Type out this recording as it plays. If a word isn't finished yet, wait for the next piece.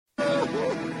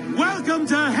Welcome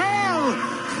to hell,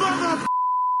 mother.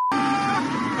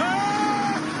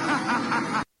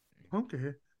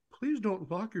 Punky, please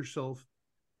don't lock yourself.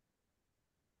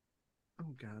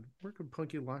 Oh, God. Where could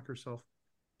Punky lock herself?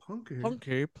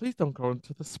 Punky, please don't go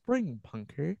into the spring,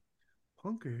 Punky.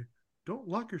 Punky, don't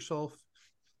lock yourself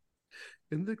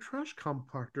in the trash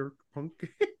compactor, Punky.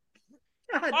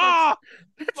 God,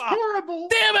 that's horrible.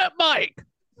 Damn it, Mike!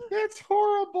 That's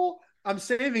horrible. I'm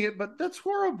saving it, but that's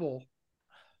horrible.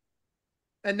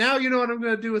 And now you know what I'm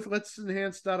going to do with Let's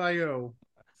Enhance.io.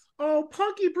 Oh,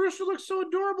 Punky Brewster looks so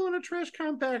adorable in a trash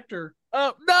compactor.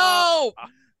 Oh, no!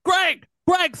 Greg,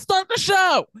 start the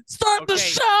show! Start the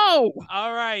show!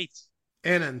 All right.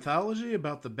 An anthology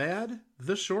about the bad,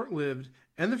 the short-lived,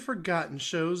 and the forgotten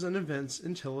shows and events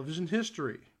in television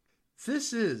history.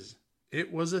 This is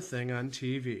It Was a Thing on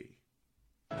TV.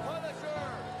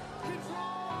 Punisher,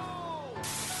 control!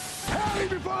 Tell me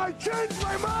before I change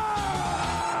my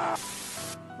mind!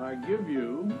 I give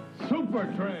you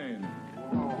Super Train.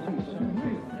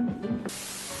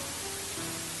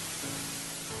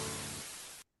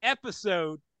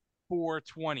 Episode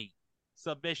 420.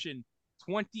 Submission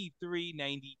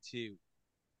 2392.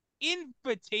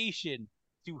 Invitation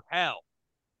to Hell.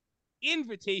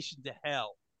 Invitation to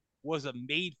Hell was a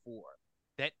made for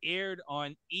that aired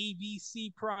on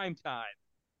ABC primetime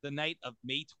the night of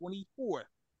May 24th,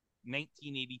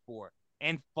 1984.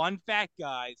 And fun fact,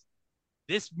 guys,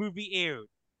 this movie aired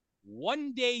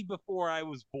one day before I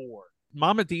was born.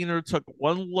 Mama Diener took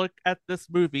one look at this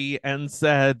movie and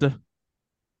said,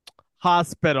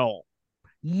 hospital,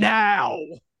 now!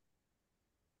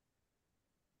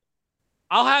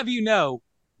 I'll have you know,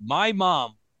 my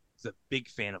mom is a big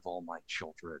fan of All My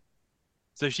Children.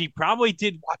 So she probably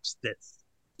did watch this.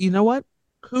 You know what?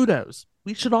 Kudos.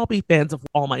 We should all be fans of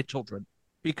All My Children.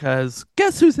 Because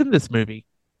guess who's in this movie?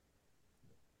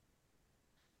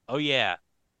 Oh, yeah.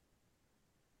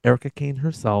 Erica Kane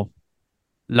herself.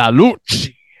 La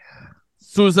Lucci.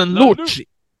 Susan Lucci.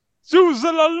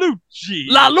 Susan Lucci.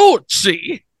 La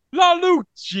Lucci. La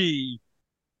Lucci.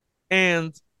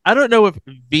 And I don't know if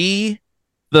V,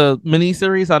 the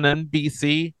miniseries on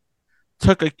NBC,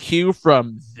 took a cue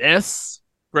from this.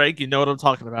 Greg, you know what I'm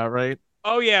talking about, right?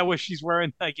 Oh, yeah, where she's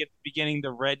wearing, like, at the beginning,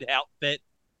 the red outfit.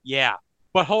 Yeah.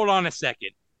 But hold on a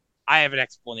second. I have an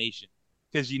explanation.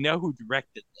 Because you know who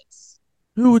directed this?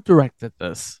 Who directed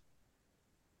this?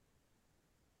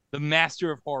 The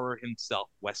master of horror himself,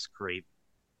 Wes Craven.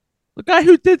 The guy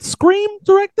who did Scream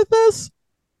directed this?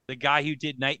 The guy who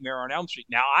did Nightmare on Elm Street.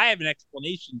 Now, I have an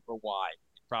explanation for why it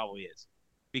probably is.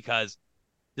 Because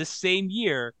this same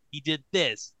year he did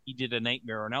this, he did a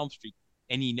Nightmare on Elm Street.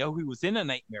 And you know who was in a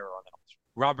Nightmare on Elm Street?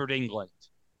 Robert Englund.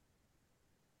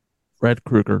 Fred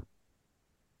Krueger.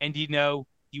 And you know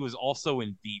he was also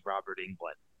in V, Robert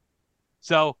Englund.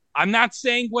 So I'm not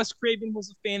saying Wes Craven was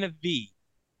a fan of V,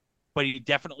 but he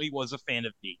definitely was a fan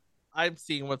of V. I'm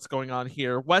seeing what's going on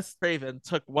here. Wes Craven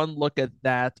took one look at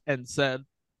that and said,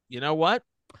 you know what?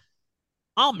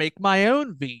 I'll make my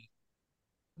own V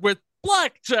with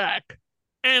blackjack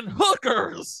and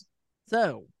hookers.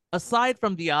 So, aside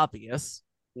from the obvious,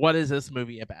 what is this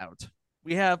movie about?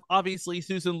 We have, obviously,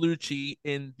 Susan Lucci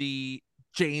in the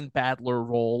Jane Badler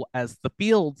role as the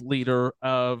field leader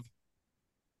of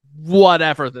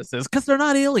whatever this is, because they're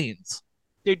not aliens.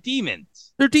 They're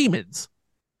demons. They're demons.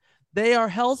 They are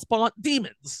hell-spawned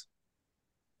demons.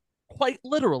 Quite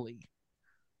literally.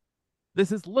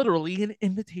 This is literally an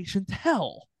invitation to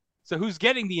hell. So who's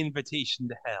getting the invitation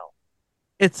to hell?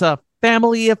 It's a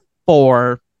family of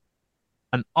 4.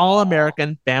 An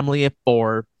all-American family of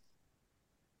 4.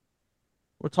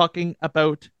 We're talking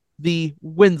about the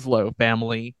Winslow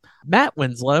family. Matt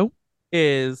Winslow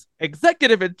is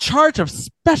executive in charge of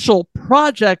special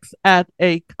projects at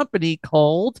a company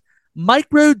called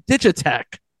Micro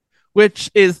Digitech,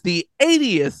 which is the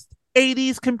 80s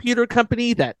computer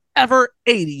company that ever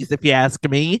 80s, if you ask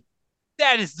me.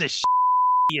 That is the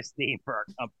shittiest name for our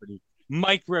company.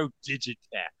 Micro Digitech.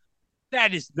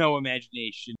 That is no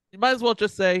imagination. You might as well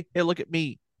just say, hey, look at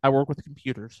me. I work with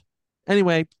computers.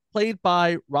 Anyway, played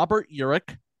by Robert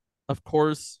Urich. Of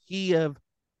course, he of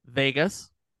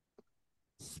Vegas,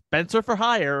 Spenser for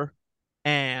Hire,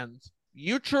 and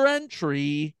Future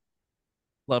Entry.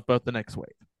 Love Boat the Next Wave.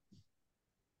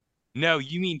 No,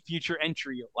 you mean Future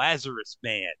Entry, Lazarus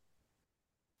Man.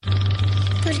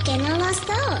 ¿Por qué no los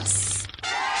dos?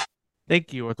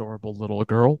 Thank you, adorable little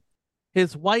girl.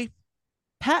 His wife,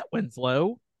 Pat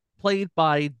Winslow, played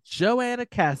by Joanna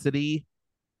Cassidy.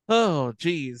 Oh,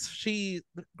 geez.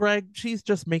 Greg, she's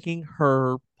just making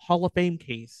her Hall of Fame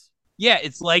case. Yeah,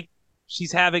 it's like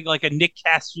she's having like a Nick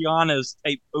Castellanos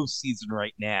type postseason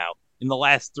right now. in the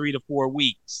last 3 to 4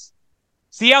 weeks.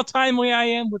 See how timely I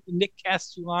am with the Nick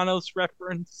Castellanos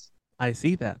reference? I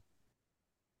see that.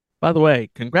 By the way,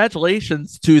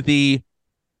 congratulations to the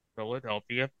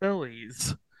Philadelphia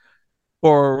Phillies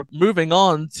for moving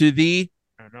on to the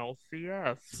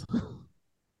NLCS.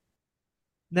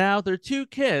 Now, their two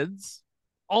kids,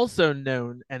 also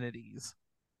known entities,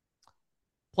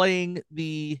 playing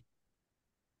the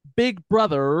big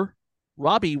brother,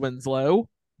 Robbie Winslow,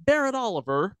 Barrett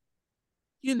Oliver,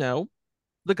 you know,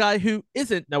 the guy who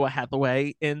isn't Noah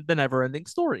Hathaway in The Neverending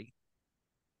Story.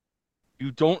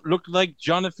 You don't look like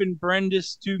Jonathan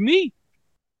Brandis to me.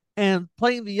 And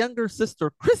playing the younger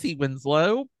sister, Chrissy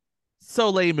Winslow,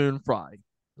 Soleil Moon Frye.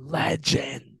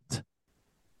 Legend.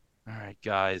 All right,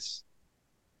 guys.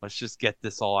 Let's just get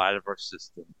this all out of our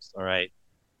systems, all right?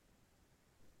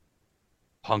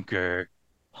 Punker.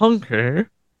 Punker?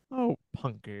 Oh,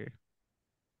 Punker.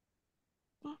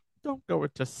 Don't go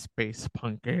into space,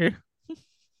 Punker.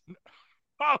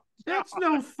 Oh, That's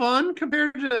no fun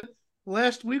compared to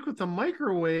last week with the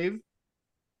microwave.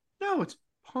 No, it's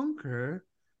Punker.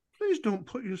 Please don't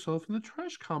put yourself in the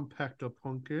trash compactor,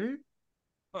 Punker.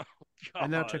 God.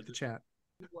 And now check the chat.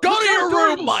 Go Look to how your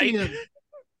room, adorable she Mike! is.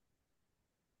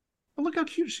 Oh, look how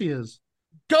cute she is.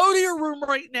 Go to your room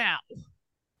right now!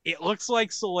 It looks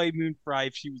like Soleil Moon Frye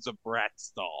if she was a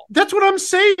Bratz doll. That's what I'm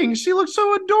saying. She looks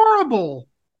so adorable.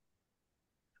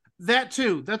 That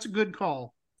too. That's a good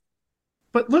call.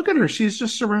 But look at her. She's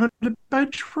just surrounded by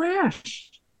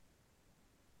trash.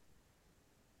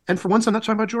 And for once, I'm not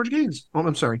talking about George Gaines. Oh,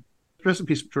 I'm sorry. Rest in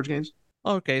peace, George Gaines.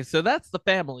 Okay, so that's the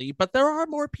family, but there are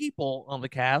more people on the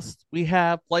cast. We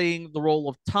have playing the role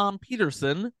of Tom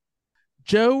Peterson,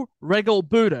 Joe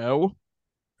Regalbuto,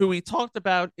 who we talked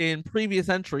about in previous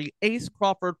entry, Ace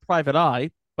Crawford Private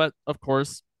Eye, but of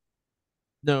course,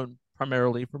 known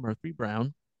primarily for Murphy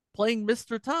Brown, playing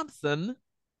Mr. Thompson.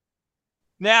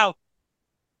 Now,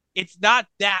 it's not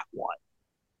that one.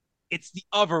 It's the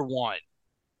other one.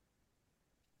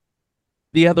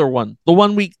 The other one, the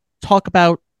one we talk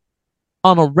about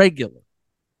on a regular.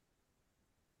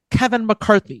 Kevin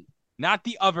McCarthy. Not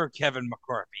the other Kevin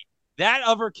McCarthy. That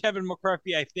other Kevin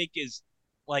McCarthy, I think, is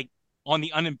like on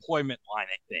the unemployment line,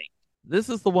 I think. This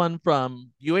is the one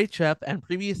from UHF and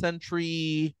previous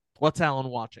entry, What's Alan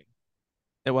Watching?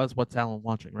 It was What's Alan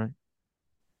Watching, right?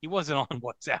 He wasn't on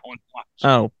What's Alan Watching.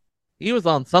 Oh, he was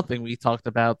on something we talked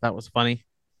about that was funny.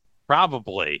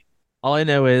 Probably. All I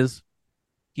know is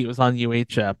he was on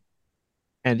UHF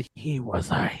and he was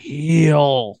a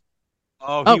heel.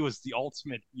 Oh, he was the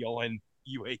ultimate heel in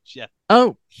UHF.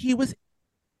 Oh, he was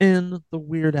in the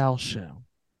Weird Al show.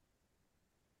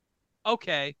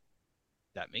 Okay.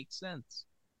 That makes sense.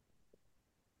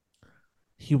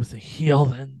 He was a heel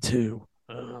then, too.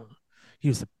 He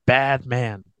was a bad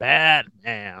man. Bad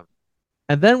man.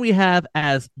 And then we have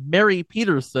as Mary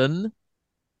Peterson,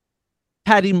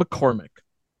 Patty McCormick.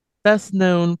 Best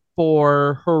known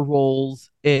for her roles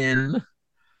in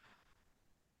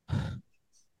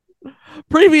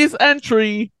previous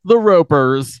entry, The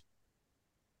Ropers.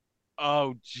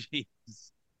 Oh, jeez.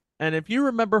 And if you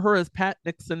remember her as Pat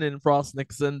Nixon in Frost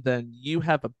Nixon, then you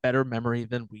have a better memory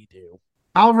than we do.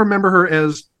 I'll remember her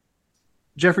as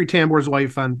Jeffrey Tambor's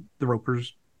wife on The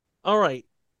Ropers. All right.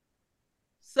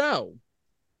 So,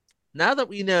 now that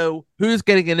we know who's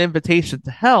getting an invitation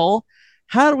to hell,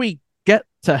 how do we get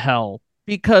to hell?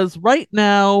 Because right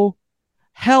now,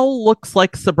 hell looks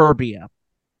like suburbia.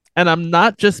 And I'm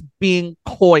not just being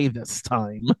coy this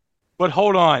time. But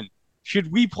hold on.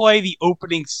 Should we play the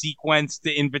opening sequence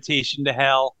to Invitation to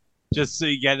Hell? Just so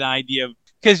you get an idea of...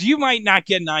 Because you might not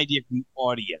get an idea from the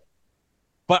audio.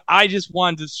 But I just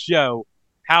wanted to show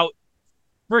how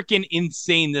freaking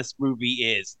insane this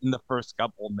movie is in the first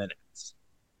couple of minutes.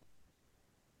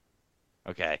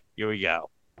 Okay, here we go.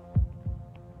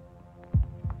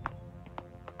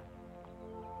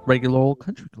 Regular old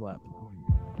country club.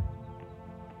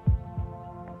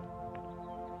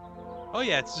 Oh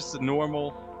yeah, it's just a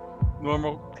normal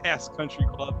past country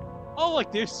club. Oh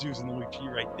look, there's Susan Lucci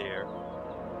right there.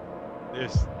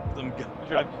 There's some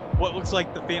guy, what looks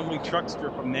like the family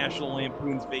truckster from National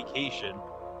Lampoon's Vacation.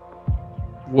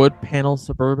 Wood Panel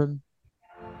Suburban.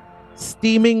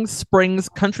 Steaming Springs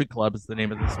Country Club is the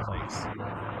name of this place.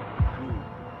 Ooh,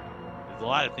 there's a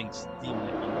lot of things steaming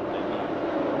at you.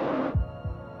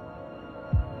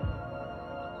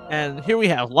 And here we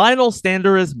have Lionel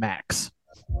Stander as Max.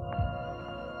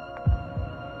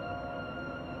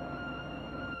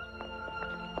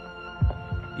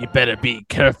 You better be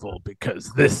careful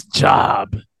because this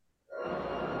job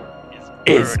It's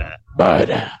is murder.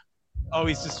 murder. Oh,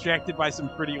 he's distracted by some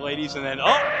pretty ladies and then,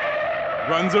 oh!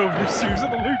 runs over Susan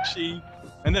Lucci,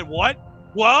 and then what?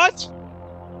 What?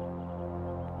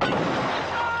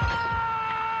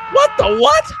 What the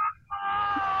what?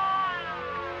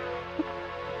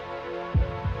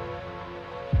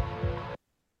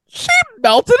 She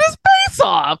melted his face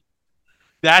off.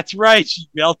 That's right. She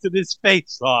melted his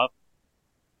face off.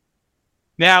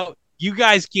 Now, you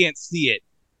guys can't see it,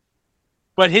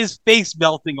 but his face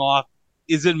melting off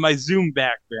is in my Zoom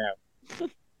background.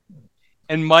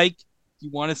 And Mike, do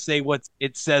you want to say what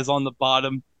it says on the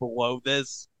bottom below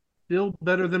this? Still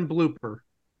better than blooper.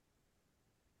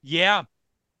 Yeah.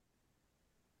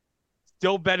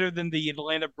 Still better than the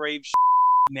Atlanta Braves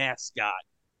mascot.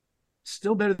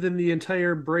 Still better than the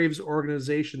entire Braves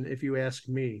organization, if you ask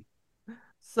me.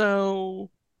 So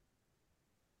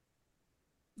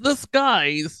this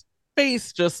guy's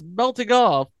face just melting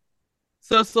off.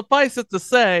 So suffice it to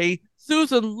say,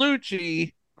 Susan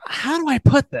Lucci, how do I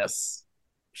put this?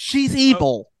 She's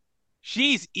evil.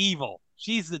 She's evil.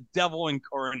 She's the devil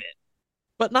incarnate.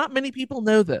 But not many people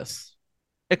know this,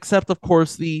 except, of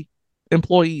course, the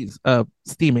employees of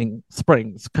Steaming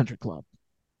Springs Country Club,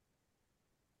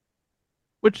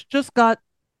 which just got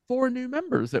 4 new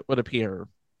members, it would appear.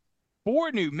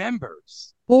 4 new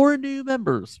members. 4 new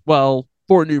members. Well,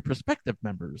 4 new prospective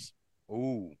members.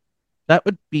 Ooh. That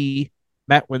would be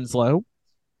Matt Winslow,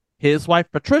 his wife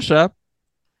Patricia,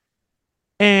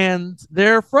 and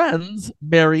their friends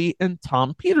Mary and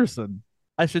Tom Peterson.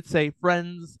 I should say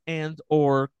friends and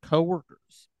or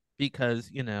co-workers, because,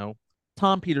 you know,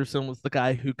 Tom Peterson was the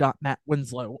guy who got Matt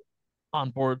Winslow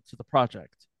on board to the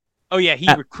project. Oh, yeah,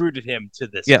 he recruited him to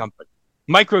this company.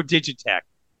 Micro Digitech.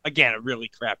 Again, a really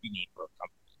crappy name for a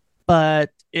company.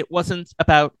 But it wasn't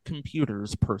about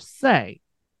computers per se.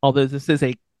 Although this is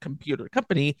a computer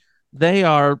company, they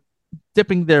are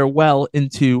dipping their well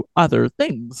into other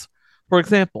things. For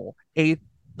example, a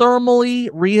thermally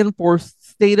reinforced,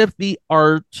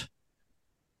 state-of-the-art,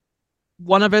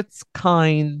 one of its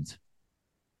kind,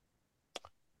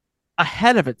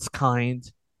 ahead of its kind,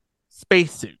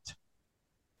 spacesuit.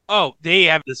 Oh, they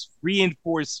have this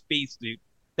reinforced spacesuit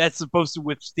that's supposed to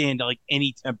withstand like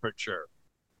any temperature.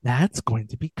 That's going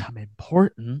to become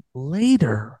important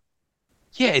later.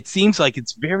 Yeah, it seems like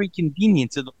it's very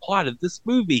convenient to the plot of this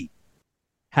movie.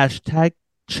 Hashtag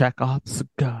Chekhov's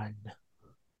gun.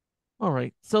 All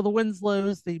right, so the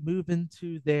Winslows, they move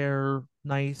into their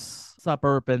nice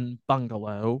suburban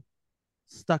bungalow.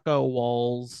 Stucco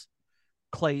walls,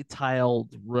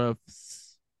 clay-tiled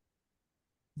roofs,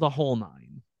 the whole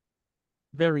nine.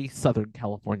 Very Southern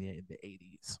California in the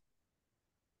 80s.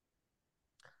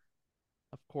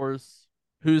 Of course,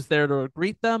 who's there to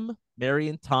greet them? Mary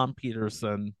and Tom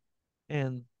Peterson.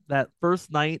 And that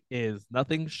first night is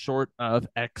nothing short of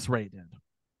X-rated.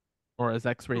 Or as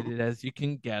X-rated as you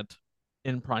can get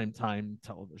in primetime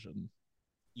television.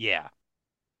 Yeah.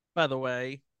 By the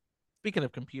way, speaking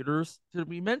of computers, did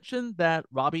we mention that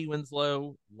Robbie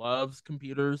Winslow loves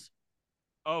computers?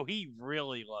 Oh, he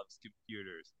really loves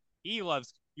computers. He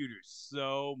loves computers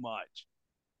so much.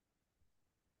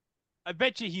 I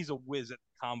bet you he's a whiz at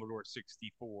the Commodore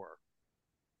 64.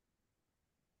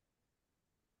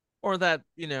 Or that,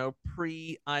 you know,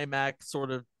 pre-iMac sort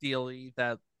of dealy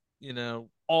that, you know,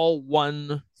 all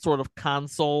one sort of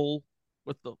console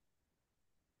with the...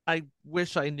 I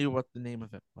wish I knew what the name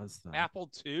of it was, though.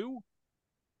 Apple II?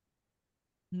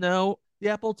 No, the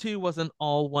Apple II was an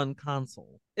all-one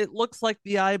console. It looks like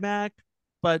the iMac,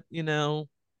 but, you know,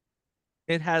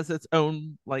 it has its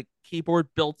own, like, keyboard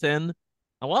built in.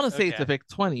 I want to say it's a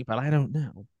VIC-20, but I don't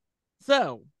know.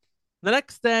 So, the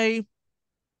next day,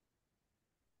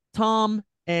 Tom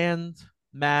and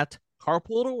Matt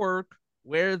carpool to work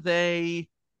where they...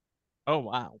 Oh,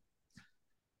 wow.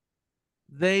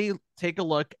 They take a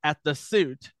look at the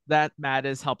suit that Matt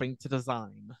is helping to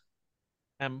design.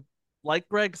 And like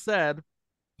Greg said,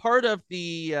 part of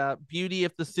the beauty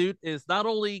of the suit is not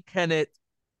only can it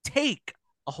take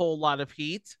a whole lot of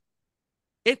heat,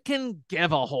 it can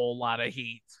give a whole lot of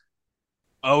heat.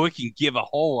 Oh, it can give a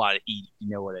whole lot of heat, if you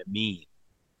know what I mean.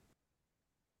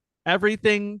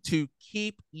 Everything to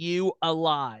keep you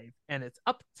alive. And it's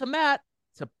up to Matt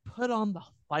to put on the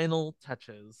final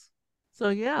touches. So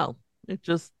yeah, it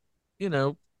just, you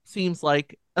know, seems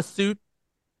like a suit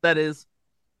that is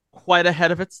quite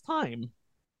ahead of its time.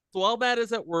 So while Matt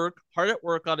is at work, hard at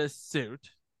work on his suit,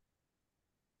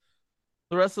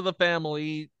 the rest of the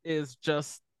family is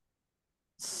just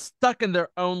stuck in their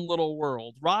own little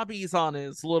world. Robbie's on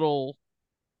his little...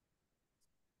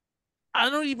 I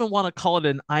don't even want to call it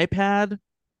an iPad,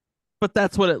 but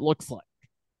that's what it looks like.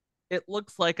 It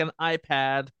looks like an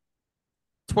iPad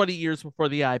 20 years before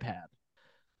the iPad.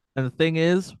 And the thing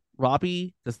is,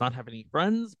 Robbie does not have any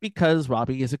friends because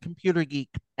Robbie is a computer geek,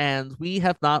 and we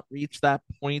have not reached that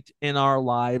point in our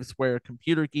lives where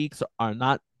computer geeks are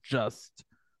not just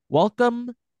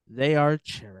welcome, they are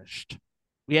cherished.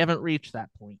 We haven't reached that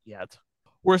point yet.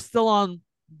 We're still on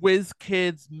whiz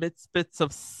kids, misfits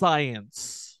of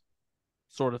science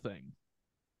sort of thing.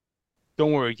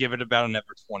 Don't worry, give it about another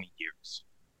 20 years.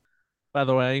 By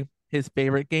the way, his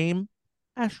favorite game,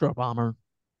 Astro Bomber.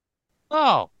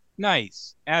 Oh,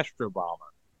 nice. Astro Bomber.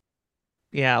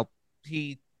 Yeah,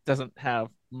 he doesn't have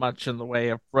much in the way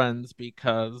of friends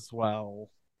because, well,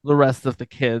 the rest of the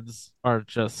kids are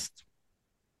just.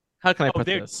 How can I put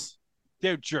this?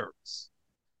 They're jerks.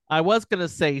 I was going to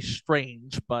say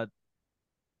strange, but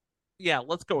yeah,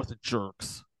 let's go with the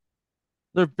jerks.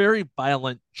 They're very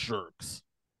violent jerks.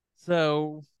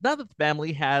 So now that the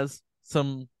family has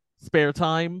some spare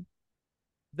time,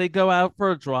 they go out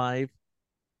for a drive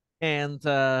and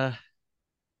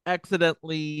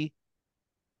accidentally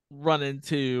run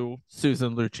into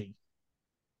Susan Lucci.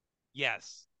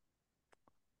 Yes.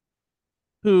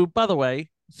 Who, by the way,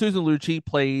 Susan Lucci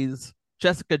plays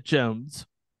Jessica Jones.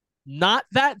 Not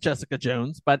that Jessica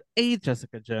Jones, but a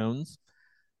Jessica Jones,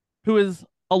 who is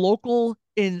a local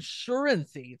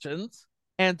insurance agent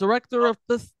and director of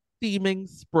the Steaming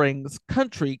Springs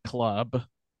Country Club.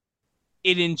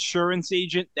 An insurance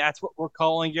agent, that's what we're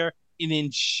calling her. An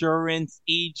insurance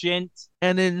agent.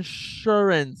 An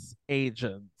insurance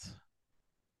agent.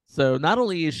 So not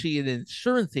only is she an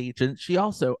insurance agent, she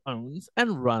also owns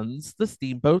and runs the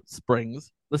Steamboat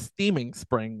Springs, the Steaming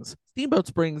Springs. Steamboat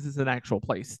Springs is an actual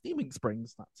place. Steaming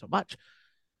Springs, not so much.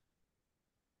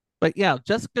 But yeah,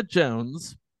 Jessica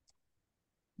Jones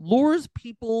lures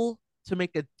people to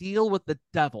make a deal with the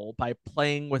devil by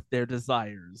playing with their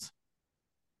desires.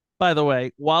 By the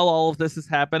way, while all of this is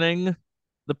happening,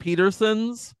 the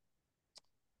Petersons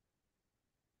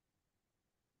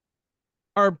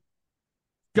are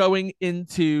going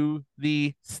into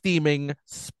the Steaming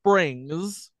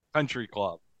Springs Country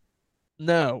Club.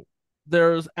 No,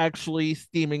 there's actually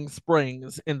Steaming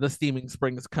Springs in the Steaming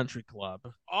Springs Country Club.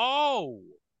 Oh!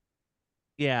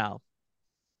 Yeah.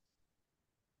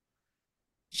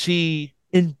 She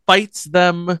invites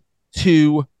them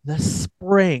to the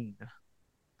spring,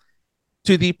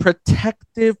 to the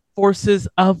protective forces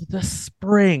of the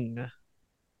spring.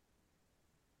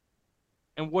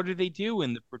 And what do they do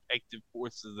in the protective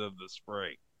forces of the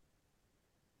spring?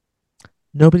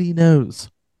 Nobody knows.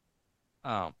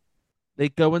 Oh. They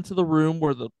go into the room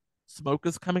where the smoke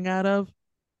is coming out of,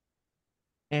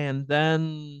 and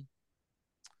then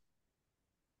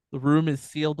the room is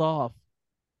sealed off,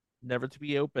 never to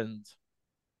be opened.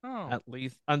 Oh. At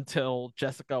least until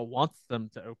Jessica wants them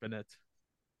to open it.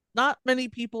 Not many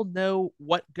people know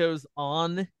what goes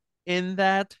on in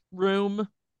that room,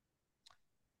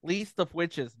 least of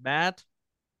which is Matt.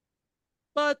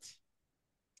 But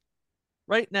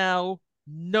right now,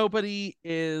 nobody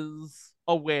is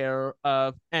aware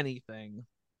of anything.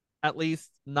 At least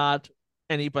not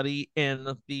anybody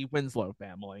in the Winslow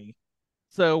family.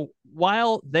 So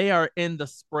while they are in the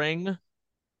spring,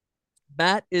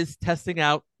 Matt is testing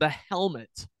out the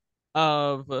helmet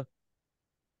of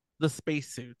the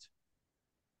spacesuit.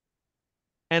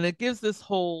 And it gives this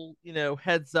whole,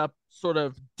 heads up sort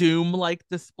of Doom like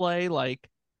display. Like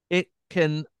it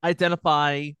can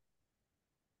identify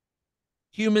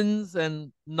humans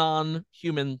and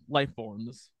non-human life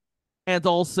forms, and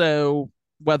also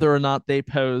whether or not they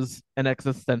pose an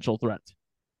existential threat.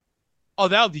 Oh,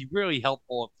 that would be really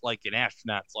helpful if, like, an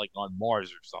astronaut's, like, on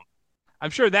Mars or something. I'm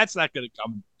sure that's not going to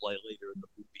come into play later in the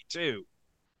movie, too.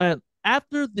 And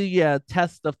after the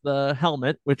test of the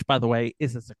helmet, which, by the way,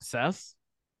 is a success,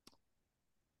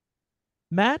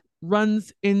 Matt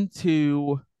runs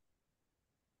into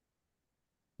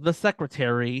the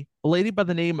secretary, a lady by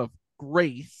the name of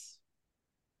Grace,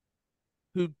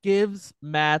 who gives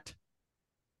Matt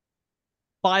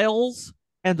files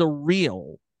and a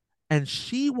reel, and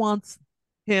she wants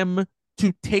him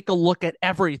to take a look at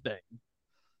everything.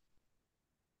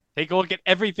 Take a look at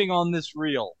everything on this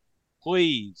reel,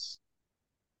 please.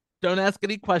 Don't ask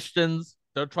any questions.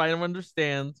 Don't try to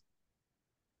understand.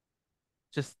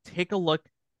 Just take a look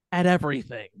at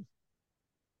everything.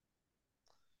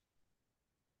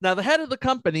 Now, the head of the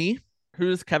company,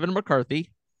 who's Kevin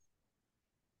McCarthy,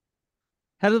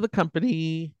 head of the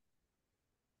company,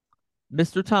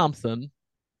 Mr. Thompson,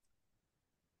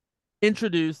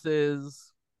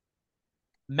 introduces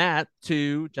Matt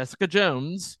to Jessica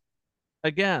Jones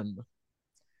again.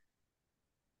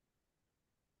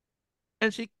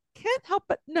 And she can't help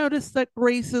but notice that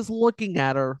Grace is looking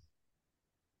at her.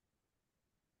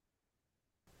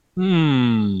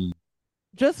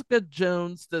 Jessica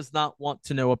Jones does not want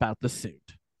to know about the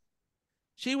suit.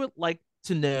 She would like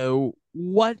to know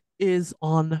what is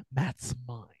on Matt's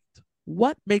mind.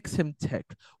 What makes him tick?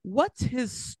 What's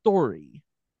his story?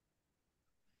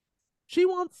 She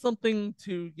wants something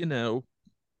to,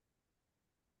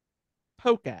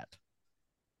 poke at.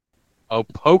 Oh,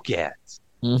 poke at.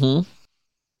 Mm-hmm.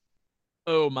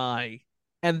 Oh my.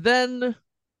 And then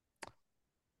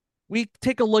we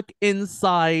take a look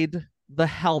inside the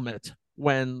helmet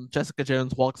when Jessica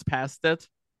Jones walks past it.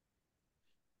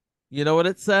 You know what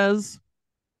it says?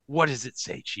 What does it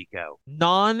say, Chico?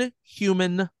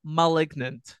 Non-human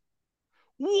malignant.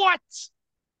 What?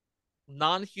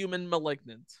 Non-human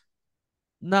malignant.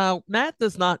 Now, Matt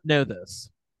does not know this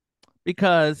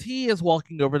because he is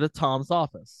walking over to Tom's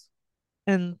office.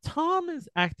 And Tom is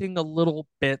acting a little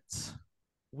bit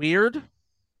weird.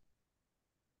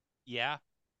 Yeah.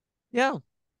 Yeah.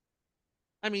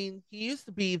 I mean, he used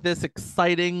to be this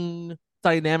exciting,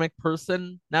 dynamic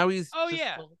person. Now he's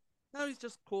now he's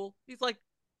just cool. He's like,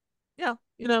 yeah,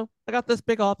 I got this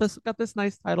big office, got this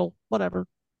nice title, whatever.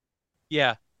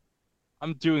 Yeah.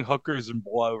 I'm doing hookers and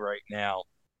blow right now.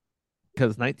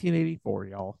 Because 1984,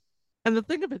 y'all. And the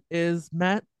thing of it is,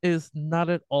 Matt is not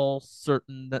at all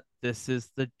certain that this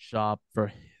is the job for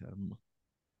him.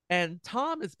 And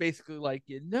Tom is basically like,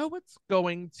 what's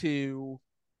going to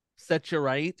set you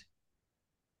right?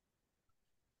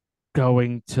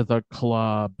 Going to the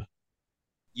club.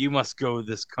 You must go to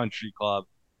this country club.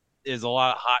 There's a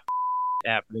lot of hot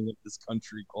happening at this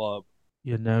country club.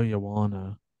 You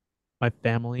wanna. My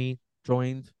family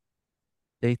joined.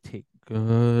 They take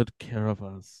good care of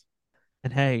us.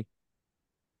 And hey,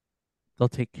 they'll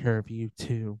take care of you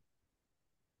too.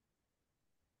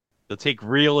 They'll take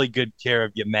really good care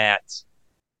of you, Matt.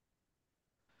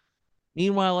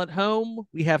 Meanwhile, at home,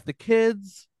 we have the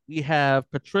kids, we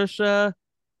have Patricia,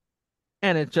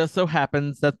 and it just so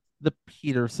happens that the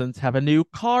Petersons have a new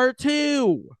car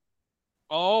too.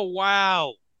 Oh,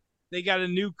 wow. They got a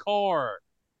new car.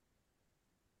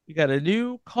 You got a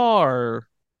new car.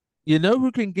 You know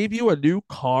who can give you a new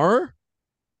car?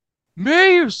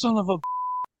 Me, you son of a...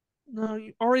 No,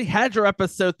 you already had your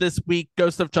episode this week,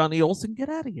 Ghost of Johnny Olsen. Get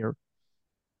out of here.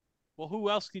 Well, who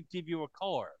else could give you a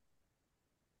car?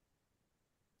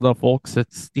 The folks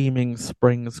at Steaming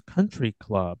Springs Country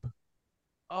Club.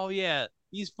 Oh, yeah.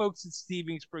 These folks at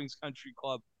Steaming Springs Country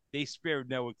Club, they spared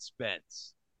no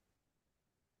expense.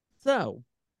 So,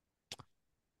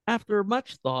 after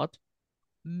much thought,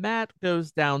 Matt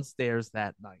goes downstairs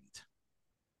that night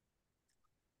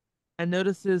and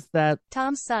notices that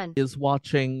Tom's son is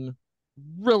watching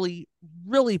really,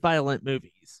 really violent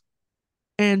movies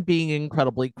and being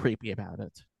incredibly creepy about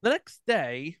it. The next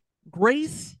day,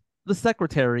 Grace, the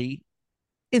secretary,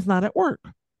 is not at work.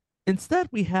 Instead,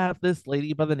 we have this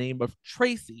lady by the name of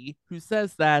Tracy who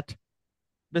says that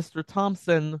Mr.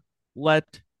 Thompson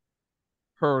let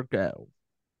her go.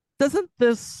 Doesn't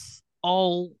this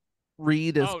all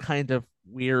read as kind of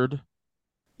weird?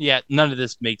 Yeah, none of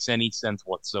this makes any sense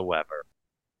whatsoever.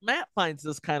 Matt finds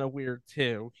this kind of weird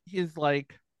too. He's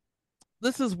like,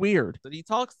 this is weird. And he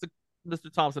talks to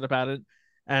Mr. Thompson about it,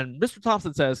 and Mr.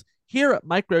 Thompson says, here at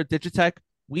Micro Digitech,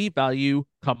 we value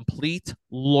complete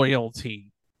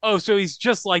loyalty. Oh, so he's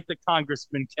just like the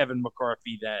Congressman Kevin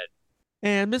McCarthy then.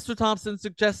 And Mr. Thompson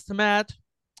suggests to Matt,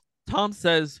 Tom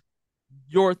says,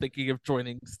 you're thinking of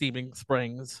joining Steaming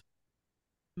Springs.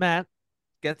 Matt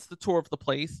gets the tour of the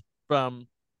place from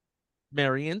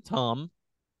Mary and Tom.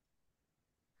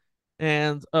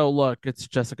 And, oh, look, it's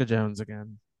Jessica Jones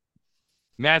again.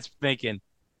 Matt's thinking,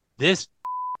 this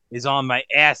is on my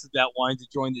ass about wanting to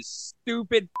join this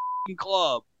stupid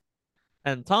club.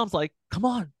 And Tom's like, come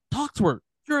on, talk to her.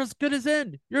 You're as good as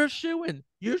in. You're a shoo-in.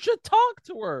 You should talk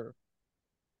to her.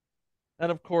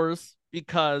 And of course,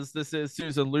 because this is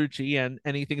Susan Lucci and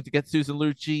anything to get Susan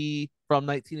Lucci from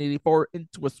 1984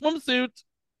 into a swimsuit,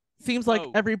 seems like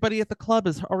everybody at the club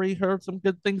has already heard some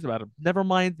good things about him. Never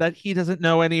mind that he doesn't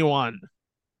know anyone.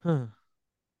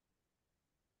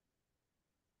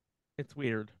 It's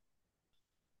weird.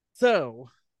 So,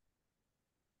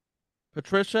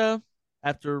 Patricia,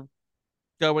 after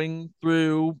going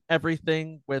through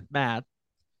everything with Matt,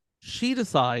 she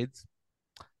decides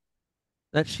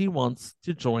that she wants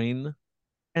to join,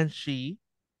 and she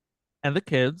and the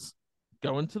kids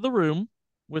go into the room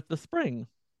with the spring.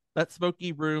 That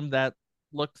smoky room that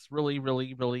looks really,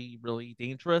 really, really, really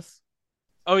dangerous.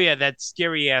 Oh, yeah, that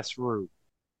scary ass room.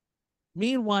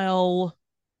 Meanwhile,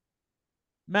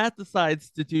 Matt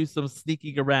decides to do some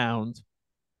sneaking around,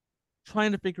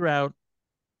 trying to figure out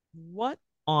what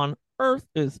on earth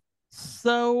is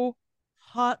so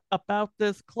hot about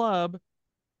this club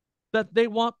that they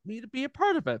want me to be a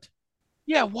part of it.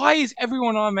 Yeah, why is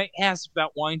everyone on my ass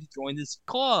about wanting to join this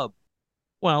club?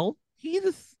 Well, he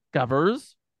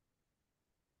discovers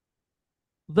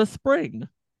the spring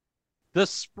The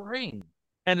spring.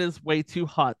 and is way too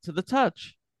hot to the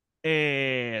touch.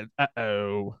 And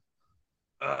uh-oh.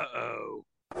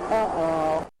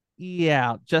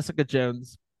 Yeah, Jessica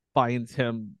Jones finds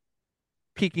him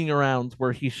peeking around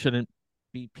where he shouldn't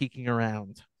be peeking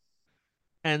around.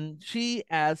 And she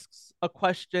asks a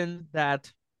question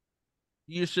that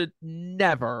you should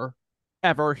never,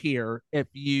 ever hear if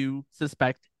you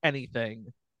suspect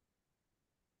anything.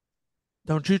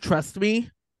 Don't you trust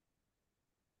me?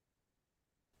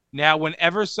 Now,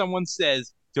 whenever someone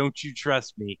says, "Don't you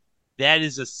trust me?" that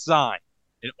is a sign,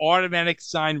 an automatic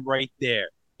sign right there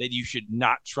that you should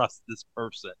not trust this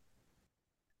person.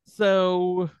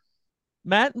 So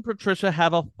Matt and Patricia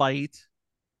have a fight,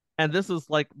 and this is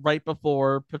like right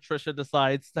before Patricia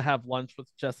decides to have lunch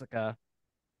with Jessica.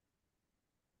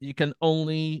 You can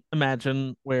only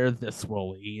imagine where this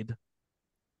will lead.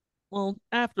 Well,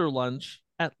 after lunch,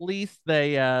 at least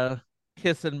they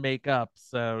kiss and make up.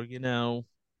 So,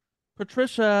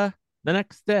 Patricia the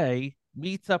next day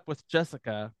meets up with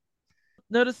Jessica,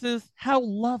 notices how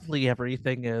lovely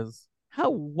everything is, how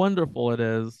wonderful it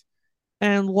is,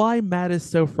 and why Matt is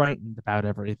so frightened about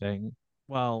everything.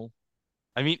 Well,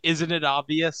 I mean, isn't it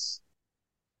obvious?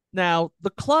 now the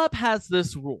club has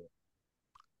this rule: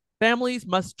 families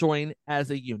must join as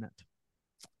a unit.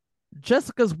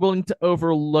 Jessica's willing to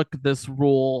overlook this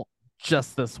rule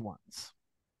just this once.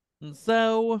 And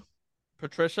so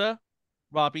Patricia,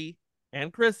 Robbie,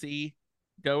 and Chrissy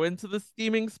go into the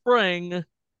steaming spring.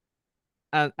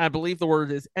 And I believe the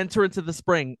word is enter into the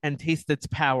spring and taste its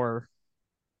power.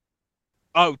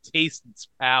 Oh, taste its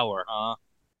power, huh?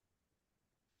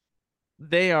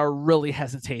 They are really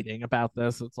hesitating about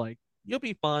this. It's like, you'll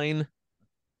be fine.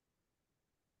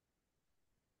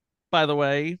 By the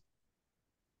way,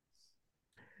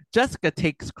 Jessica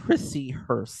takes Chrissy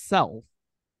herself.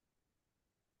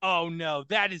 Oh no,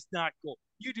 that is not cool.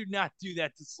 You do not do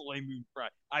that to Soleil Moon Frye.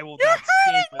 I will You're not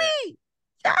stand for hurting that. me!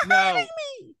 You're No. hurting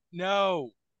me!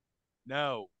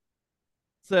 No.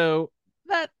 So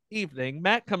that evening,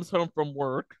 Matt comes home from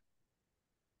work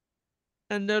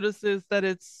and notices that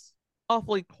it's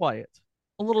awfully quiet,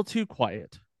 a little too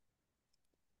quiet,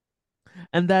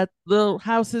 and that the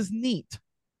house is neat,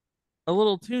 a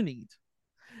little too neat,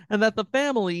 and that the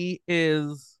family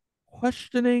is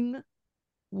questioning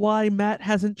why Matt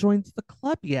hasn't joined the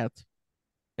club yet.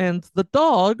 And the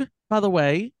dog, by the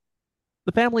way,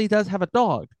 the family does have a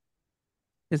dog.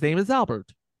 His name is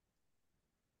Albert.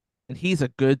 And he's a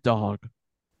good dog.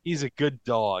 He's a good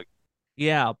dog.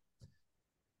 Yeah.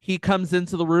 He comes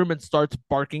into the room and starts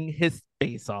barking his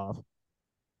face off.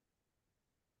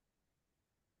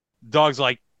 Dog's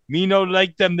like, me no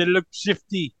like them, they look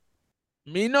shifty.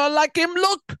 Me no like him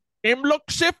look. Him look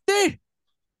shifty.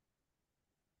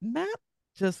 Matt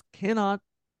just cannot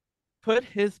put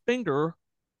his finger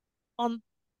on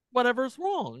whatever's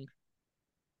wrong.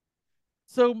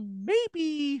 So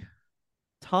maybe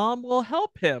Tom will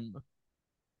help him.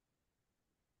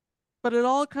 But it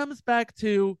all comes back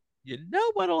to, you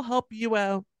know what'll help you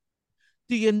out?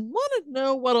 Do you want to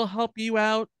know what'll help you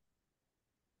out?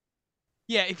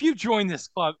 Yeah, if you join this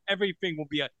club, everything will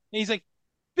be. And he's like,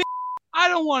 I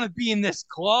don't want to be in this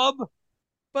club.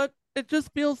 But it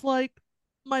just feels like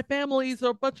my family's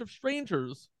a bunch of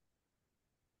strangers.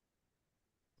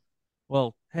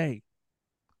 Well, hey,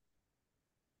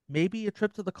 maybe a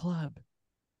trip to the club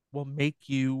will make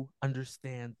you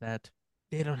understand that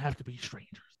they don't have to be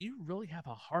strangers. You really have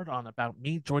a heart on about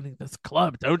me joining this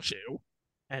club, don't you?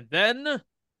 And then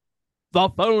the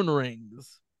phone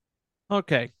rings.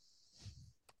 Okay.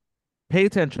 Pay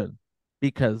attention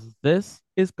because this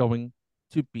is going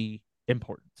to be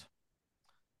important.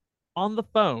 On the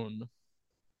phone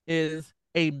is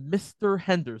a Mr.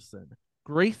 Henderson,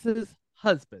 Grace's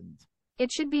husband.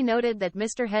 It should be noted that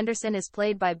Mr. Henderson is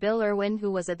played by Bill Irwin,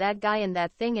 who was a that guy in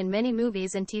That Thing in many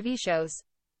movies and TV shows.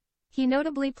 He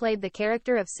notably played the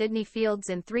character of Sidney Fields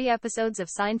in 3 episodes of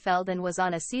Seinfeld and was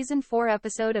on a season 4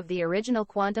 episode of the original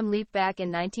Quantum Leap back in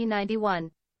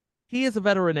 1991. He is a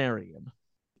veterinarian.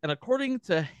 And according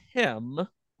to him,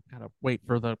 gotta wait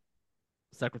for the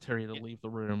secretary to leave the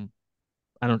room.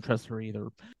 I don't trust her either.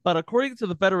 But according to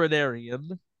the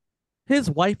veterinarian,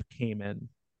 his wife came in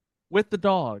with the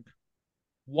dog,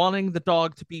 wanting the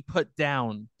dog to be put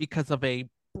down because of a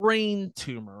brain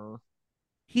tumor.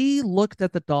 He looked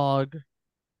at the dog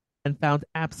and found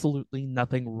absolutely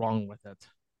nothing wrong with it.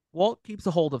 Walt keeps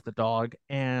a hold of the dog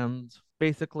and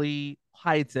basically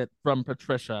hides it from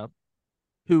Patricia.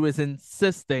 who is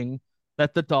insisting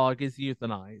that the dog is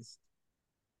euthanized.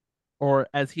 Or,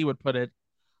 as he would put it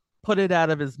out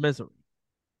of his misery,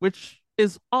 which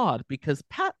is odd because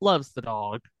Pat loves the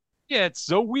dog. Yeah, it's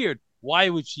so weird. Why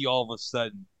would she all of a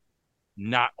sudden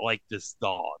not like this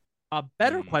dog? A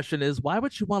better question is, why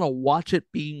would you want to watch it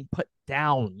being put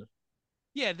down?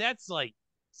 Yeah, that's like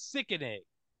sickening.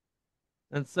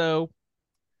 And so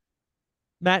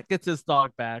Matt gets his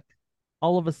dog back.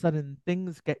 All of a sudden,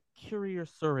 things get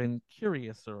curiouser and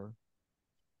curiouser.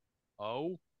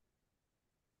 Oh?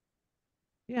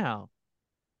 Yeah.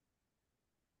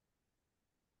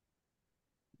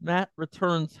 Matt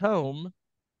returns home,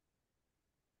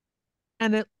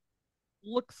 and it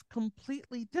looks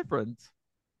completely different.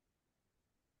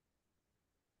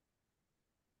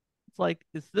 It's like,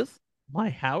 is this my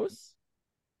house?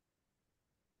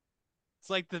 It's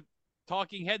like the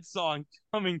Talking Head song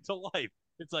coming to life.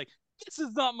 It's like, this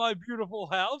is not my beautiful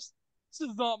house. This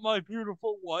is not my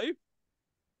beautiful wife.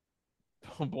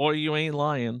 Oh boy, you ain't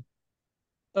lying.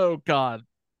 Oh God,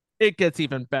 it gets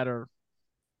even better.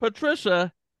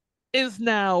 Patricia is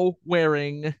now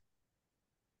wearing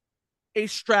a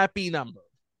strappy number,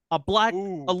 a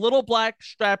little black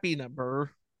strappy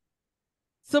number,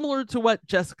 similar to what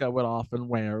Jessica would often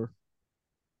wear.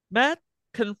 Matt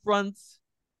confronts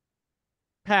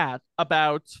Pat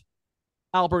about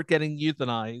Albert getting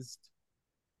euthanized.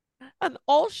 And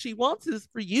all she wants is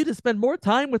for you to spend more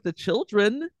time with the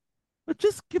children, but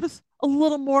just give us a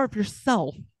little more of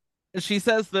yourself. And she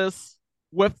says this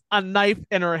with a knife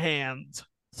in her hand.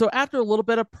 So after a little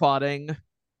bit of prodding,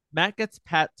 Matt gets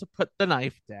Pat to put the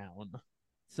knife down.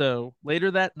 So later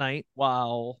that night,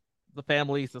 while the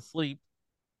family's asleep,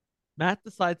 Matt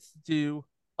decides to do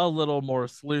a little more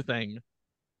sleuthing.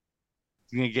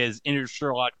 He's going to get his inner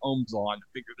Sherlock Holmes on to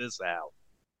figure this out.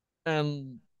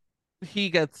 And he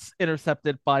gets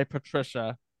intercepted by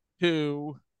Patricia,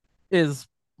 who is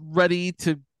ready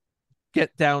to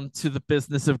get down to the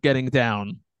business of getting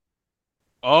down.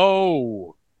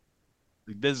 Oh,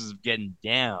 the business of getting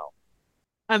down.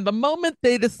 And the moment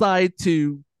they decide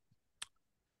to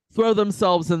throw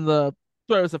themselves in the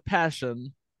throes of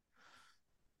passion,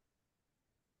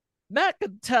 Matt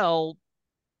could tell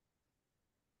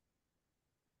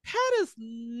Pat is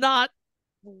not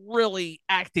really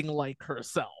acting like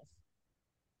herself.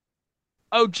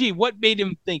 Oh, gee, what made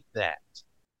him think that?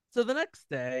 So the next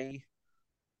day,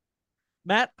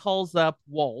 Matt calls up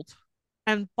Walt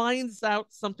and finds out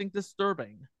something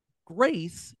disturbing.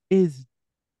 Grace is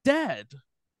dead.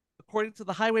 According to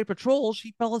the highway patrol,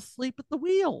 she fell asleep at the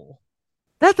wheel.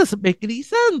 That doesn't make any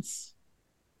sense.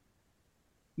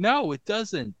 No, it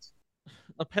doesn't.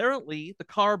 Apparently, the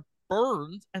car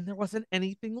burned and there wasn't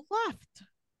anything left.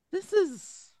 This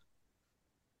is...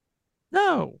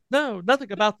 No,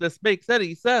 nothing about this makes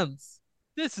any sense.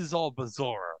 This is all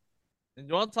bizarre. And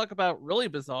you want to talk about really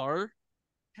bizarre?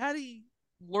 Patty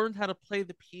learned how to play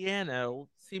the piano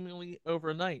seemingly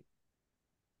overnight.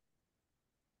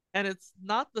 And it's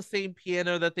not the same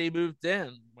piano that they moved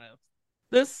in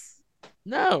with.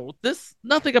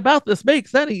 Nothing about this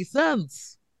makes any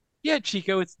sense. Yeah,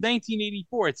 Chico, it's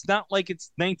 1984. It's not like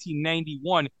it's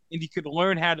 1991 and you could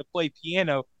learn how to play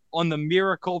piano on the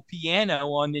Miracle Piano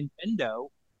on Nintendo.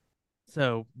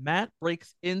 So Matt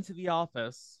breaks into the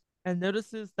office and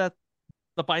notices that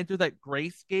the binder that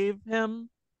Grace gave him,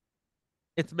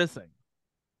 it's missing.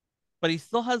 But he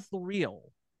still has the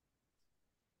reel.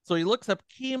 So he looks up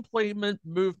key employment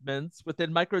movements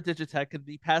within Microdigitech in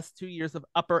the past 2 years of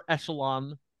upper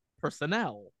echelon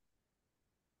personnel.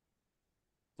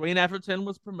 Dwayne Atherton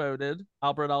was promoted.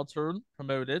 Albert Altern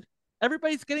promoted.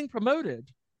 Everybody's getting promoted.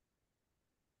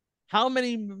 How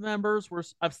many members were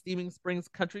of Steaming Springs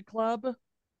Country Club?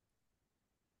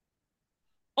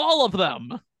 All of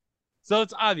them. So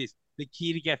it's obvious the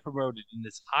key to get promoted in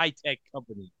this high-tech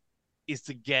company is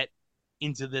to get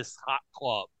into this hot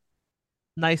club.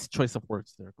 Nice choice of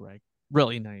words there, Greg.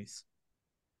 Really nice.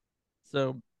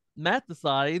 So Matt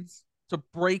decides to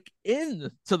break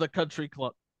into the country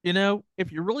club. You know,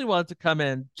 if you really wanted to come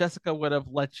in, Jessica would have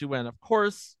let you in. Of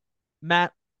course,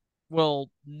 Matt will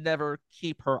never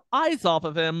keep her eyes off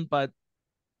of him, but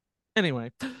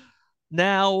anyway,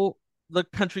 now the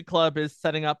country club is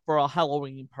setting up for a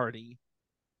Halloween party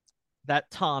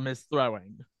that Tom is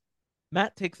throwing.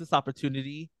 Matt takes this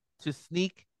opportunity to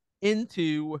sneak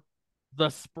into the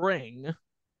spring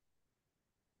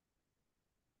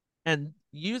and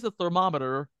use a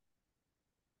thermometer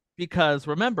because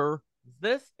remember,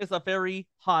 this is a very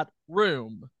hot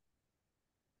room.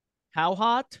 How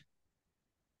hot?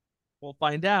 We'll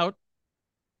find out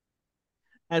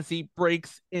as he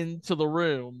breaks into the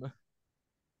room.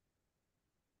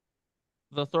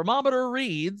 The thermometer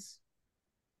reads,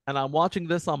 and I'm watching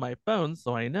this on my phone,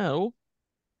 so I know,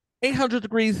 800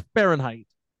 degrees Fahrenheit.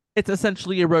 It's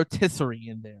essentially a rotisserie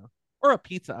in there, or a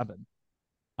pizza oven.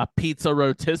 A pizza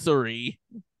rotisserie.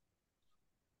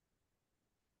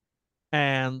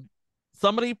 And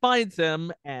somebody finds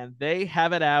him, and they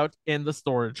have it out in the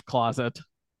storage closet.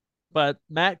 But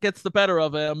Matt gets the better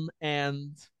of him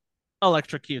and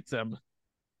electrocutes him.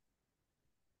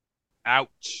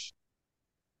 Ouch.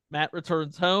 Matt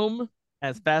returns home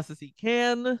as fast as he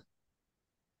can.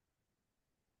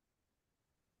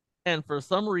 And for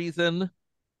some reason,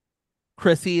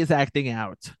 Chrissy is acting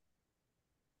out.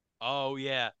 Oh,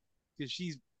 yeah. Because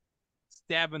she's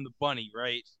stabbing the bunny,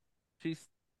 right? She's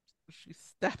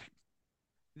stabbing.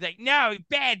 He's like, no,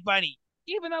 Bad Bunny.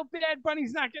 Even though Bad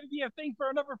Bunny's not going to be a thing for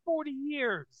another 40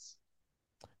 years.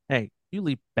 Hey, you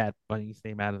leave Bad Bunny's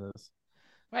name out of this.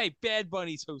 Hey, Bad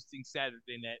Bunny's hosting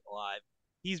Saturday Night Live.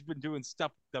 He's been doing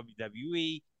stuff with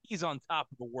WWE. He's on top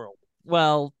of the world.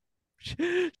 Well,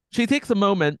 she takes a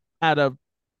moment out of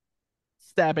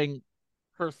stabbing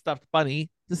her stuffed bunny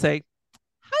to say,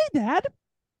 "Hi, Dad."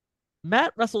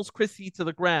 Matt wrestles Chrissy to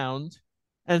the ground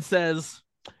and says,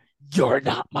 "You're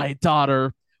not my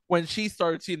daughter." When she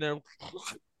starts, oh.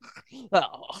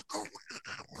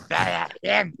 But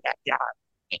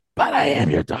I am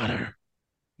your daughter.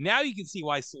 Now you can see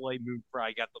why Soleil Moon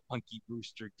Frye got the Punky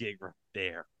Brewster gig right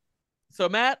there. So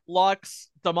Matt locks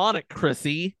demonic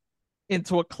Chrissy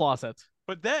into a closet.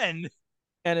 But then...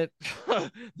 And it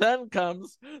then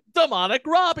comes demonic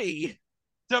Robbie.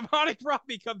 Demonic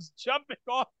Robbie comes jumping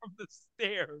off from the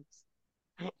stairs.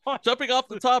 Jumping off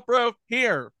the top rope.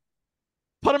 Here.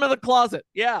 Put him in the closet.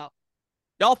 Yeah.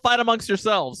 Y'all fight amongst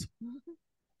yourselves.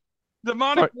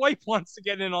 Demonic wife wants to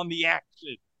get in on the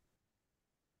action.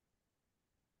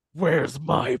 Where's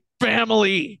my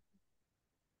family?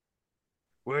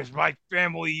 Where's my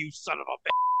family, you son of a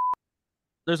bitch?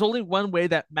 There's only one way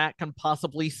that Matt can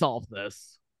possibly solve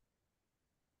this.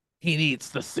 He needs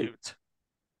the suit.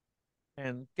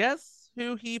 And guess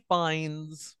who he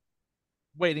finds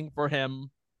waiting for him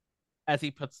as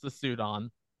he puts the suit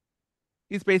on?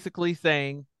 He's basically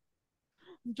saying,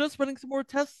 "I'm just running some more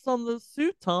tests on the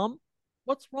suit, Tom.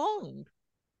 What's wrong?"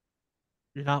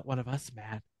 "You're not one of us,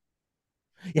 Matt.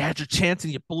 You had your chance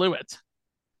and you blew it."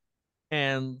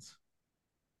 And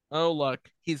oh, look,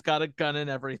 he's got a gun and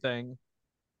everything.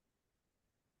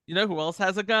 You know who else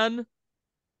has a gun?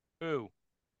 Who?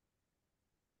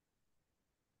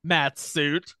 Matt's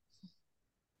suit.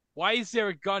 Why is there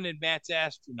a gun in Matt's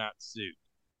astronaut suit?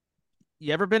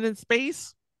 You ever been in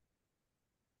space?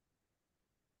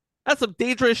 That's some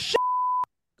dangerous shit.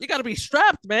 You gotta be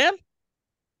strapped, man.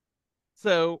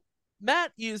 So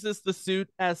Matt uses the suit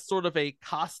as sort of a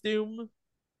costume.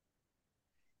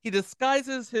 He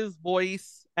disguises his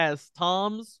voice as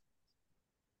Tom's.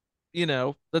 You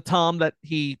know, the Tom that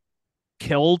he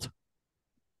killed.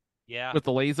 Yeah. With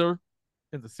the laser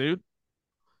in the suit.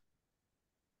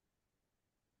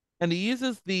 And he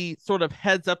uses the sort of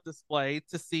heads-up display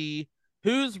to see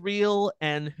who's real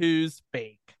and who's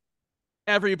fake.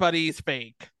 Everybody's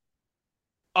fake.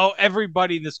 Oh,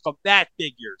 everybody in this club. That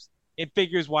figures. It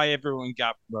figures why everyone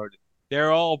got promoted.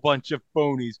 They're all a bunch of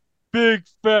phonies. Big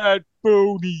fat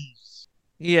phonies.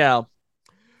 Yeah.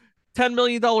 $10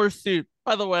 million suit,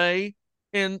 by the way,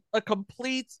 in a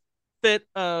complete fit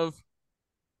of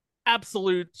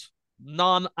absolute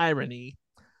non-irony.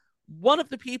 One of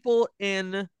the people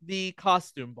in the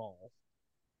costume ball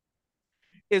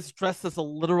is dressed as a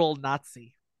literal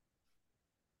Nazi.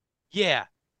 Yeah.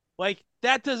 Like,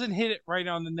 that doesn't hit it right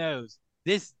on the nose.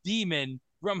 This demon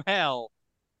from hell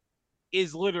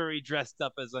is literally dressed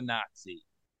up as a Nazi.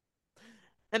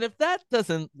 And if that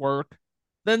doesn't work,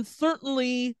 then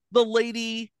certainly the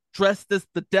lady dressed as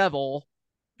the devil,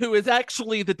 who is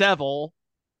actually the devil,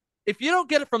 if you don't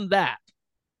get it from that.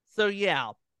 So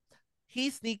yeah, he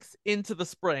sneaks into the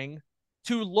spring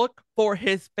to look for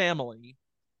his family.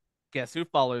 Guess who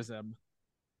follows him?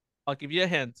 I'll give you a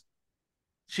hint.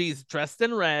 She's dressed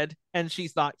in red and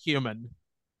she's not human.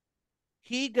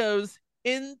 He goes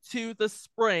into the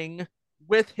spring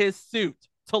with his suit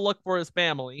to look for his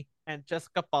family, and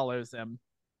Jessica follows him.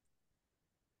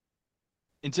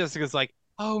 And Jessica's like,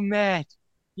 "Oh, Matt,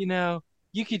 you know,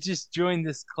 you could just join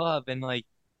this club and, like,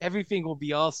 everything will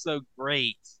be all so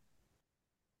great."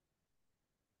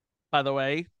 By the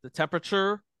way, the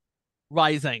temperature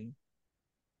rising.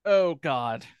 Oh,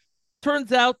 God.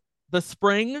 Turns out the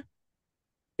spring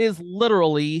is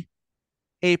literally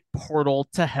a portal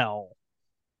to hell.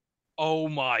 Oh,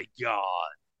 my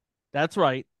God. That's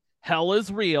right. Hell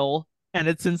is real, and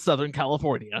it's in Southern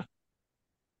California.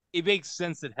 It makes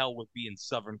sense that hell would be in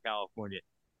Southern California,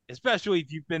 especially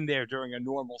if you've been there during a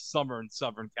normal summer in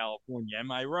Southern California.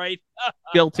 Am I right?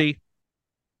 Guilty.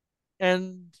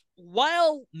 And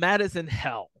while Matt is in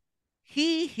hell,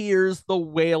 he hears the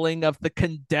wailing of the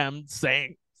condemned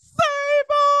saying,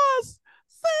 "Save us!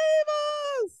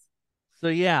 Save us!" So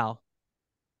yeah,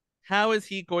 how is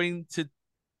he going to,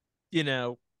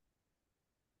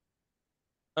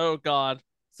 oh God,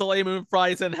 Soleil Moon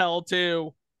Fry's in hell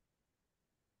too.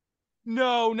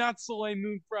 No, not Soleil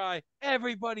Moon Fry.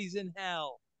 Everybody's in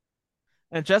hell.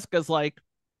 And Jessica's like,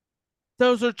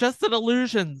 those are just an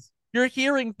illusions. You're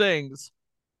hearing things.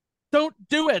 Don't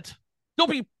do it. You'll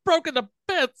be broken to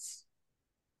bits.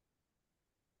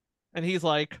 And he's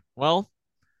like, well,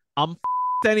 I'm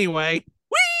anyway.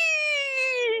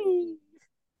 Whee!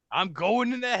 I'm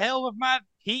going into hell with my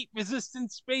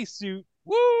heat-resistant spacesuit.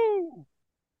 Woo!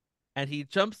 And he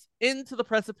jumps into the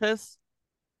precipice,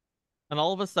 and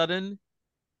all of a sudden,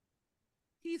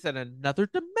 he's in another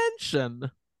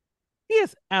dimension. He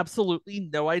has absolutely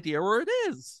no idea where it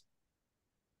is.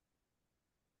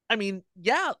 I mean,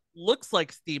 yeah, it looks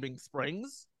like Steaming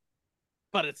Springs,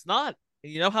 but it's not.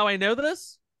 And you know how I know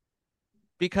this?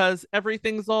 Because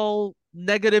everything's all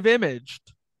negative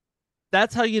imaged.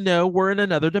 That's how you know we're in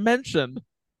another dimension.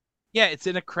 Yeah, it's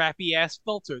in a crappy ass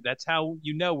filter. That's how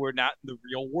you know we're not in the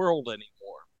real world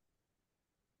anymore.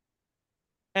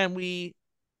 And we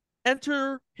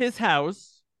enter his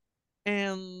house,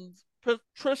 and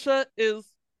Patricia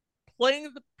is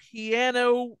playing the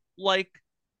piano like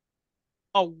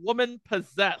a woman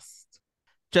possessed.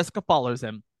 Jessica follows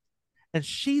him, and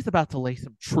she's about to lay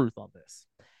some truth on this.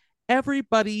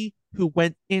 Everybody who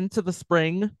went into the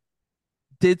spring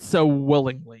did so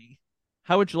willingly.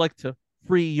 How would you like to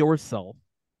free yourself?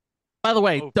 By the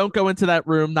way, don't go into that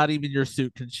room. Not even your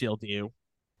suit can shield you.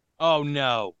 Oh,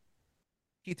 no.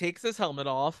 He takes his helmet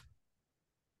off,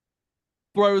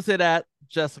 throws it at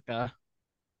Jessica,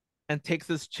 and takes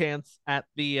his chance at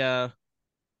the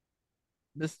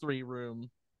mystery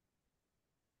room.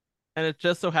 And it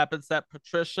just so happens that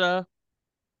Patricia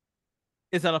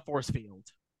is in a force field.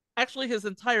 Actually, his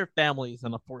entire family is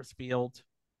in a force field.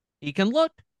 He can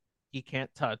look, he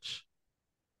can't touch.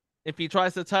 If he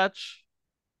tries to touch,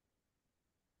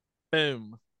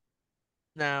 boom.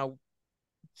 Now,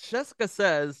 Jessica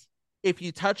says if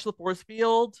you touch the force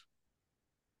field,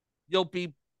 you'll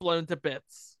be blown to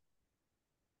bits.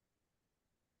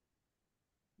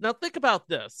 Now, think about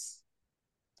this.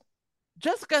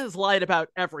 Jessica has lied about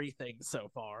everything so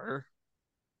far.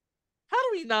 How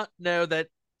do we not know that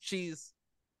she's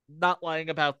not lying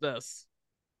about this?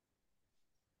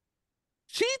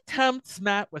 She tempts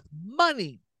Matt with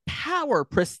money, power,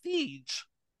 prestige.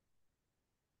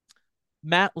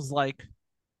 Matt was like,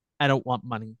 I don't want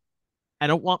money. I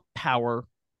don't want power.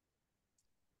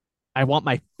 I want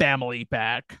my family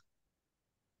back.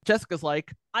 Jessica's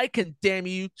like, I can damn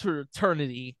you to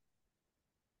eternity.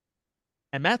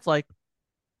 And Matt's like,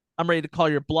 I'm ready to call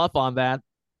your bluff on that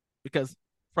because,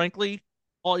 frankly,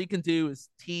 all you can do is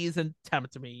tease and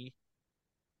tempt me.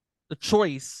 The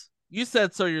choice, you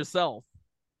said so yourself.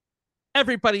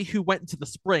 Everybody who went into the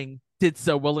spring did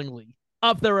so willingly,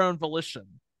 of their own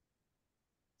volition.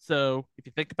 So, if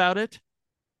you think about it,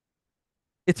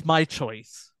 it's my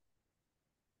choice.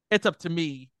 It's up to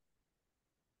me.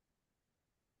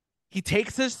 He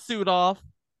takes his suit off,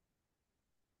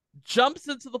 jumps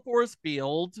into the force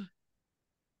field,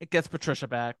 and gets Patricia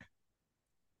back.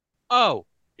 Oh,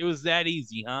 it was that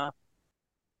easy, huh?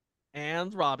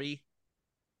 And Robbie.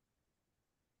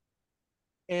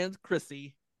 And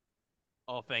Chrissy.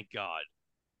 Oh, thank God.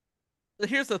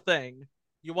 Here's the thing.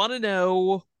 You want to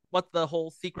know what the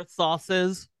whole secret sauce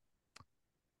is?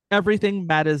 Everything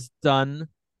Matt has done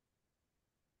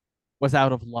was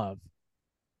out of love.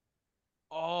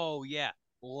 Oh, yeah.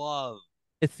 Love.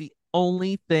 It's the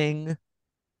only thing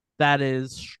that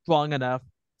is strong enough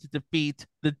to defeat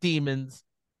the demon's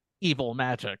evil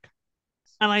magic.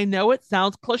 And I know it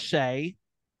sounds cliche.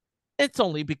 It's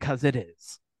only because it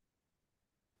is.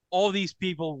 All these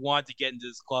people want to get into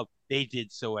this club. They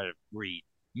did so out of greed.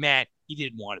 Matt, he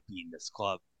didn't want to be in this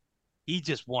club. He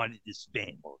just wanted his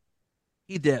family.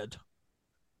 He did.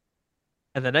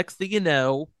 And the next thing you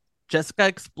know, Jessica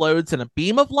explodes in a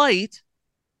beam of light,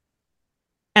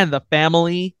 and the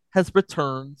family has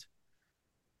returned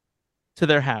to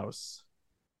their house.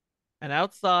 And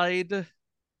outside,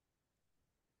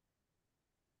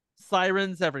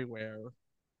 sirens everywhere.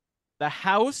 The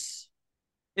house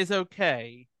is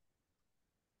okay,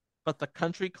 but the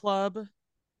country club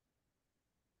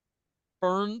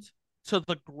burned to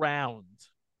the ground.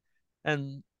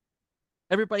 And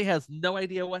everybody has no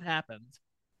idea what happened.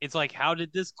 It's like, how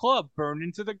did this club burn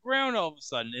into the ground all of a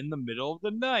sudden in the middle of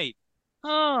the night?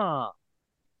 Huh.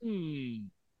 Hmm.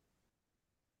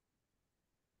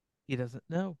 He doesn't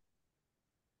know.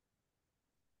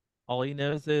 All he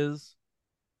knows is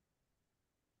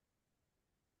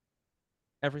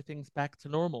everything's back to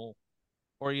normal.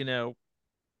 Or,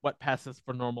 what passes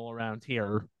for normal around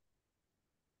here.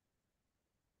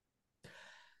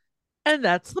 And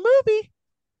that's the movie.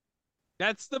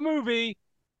 That's the movie.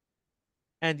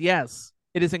 And yes,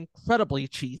 it is incredibly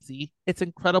cheesy, it's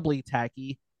incredibly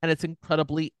tacky, and it's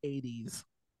incredibly 80s.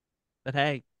 But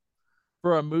hey,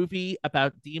 for a movie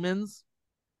about demons,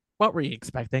 what were you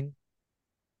expecting?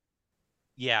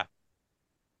 Yeah.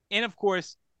 And of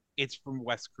course, it's from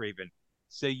Wes Craven.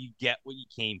 So you get what you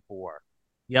came for.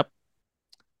 Yep.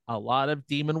 A lot of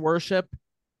demon worship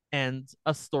and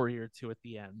a story or two at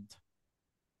the end.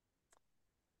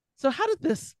 So, how did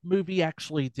this movie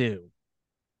actually do?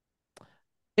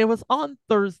 It was on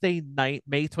Thursday night,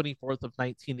 May 24th of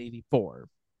 1984.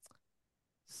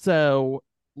 So,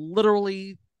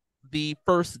 literally the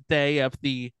first day of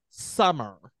the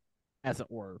summer, as it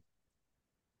were,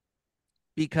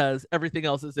 because everything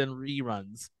else is in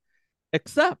reruns,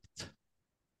 except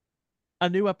a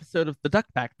new episode of The Duck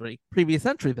Factory, previous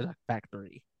entry, The Duck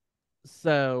Factory.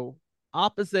 So,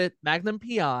 opposite Magnum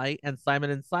PI and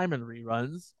Simon Simon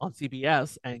reruns on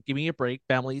CBS and Give Me a Break,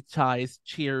 Family Ties,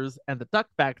 Cheers, and The Duck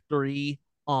Factory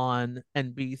on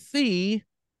NBC,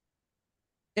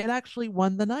 it actually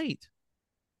won the night.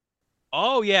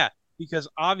 Oh, yeah. Because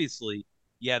obviously,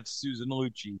 you have Susan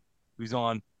Lucci, who's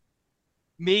on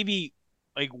maybe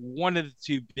like one of the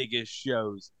two biggest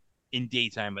shows in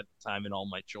daytime at the time in All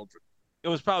My Children. It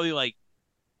was probably like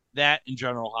that and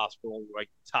General Hospital were like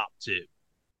top two.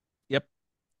 Yep.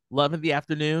 Love in the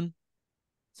Afternoon.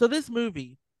 So this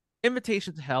movie,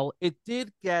 Invitation to Hell, it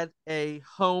did get a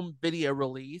home video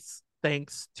release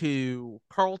thanks to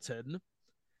Carlton.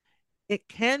 It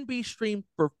can be streamed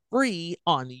for free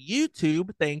on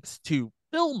YouTube thanks to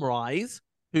FilmRise,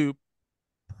 who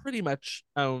pretty much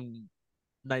own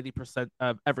 90%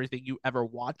 of everything you ever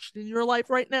watched in your life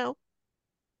right now.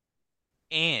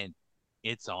 And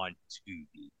it's on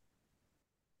Tubi.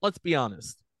 Let's be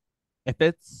honest. If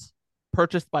it's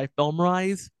purchased by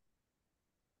FilmRise,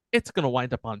 it's going to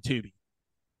wind up on Tubi.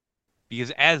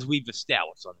 Because as we've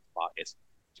established on this podcast,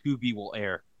 Tubi will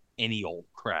air any old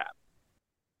crap.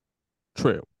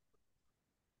 True.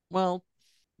 Well,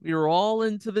 we were all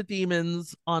into the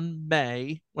demons on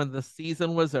May when the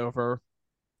season was over.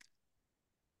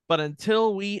 But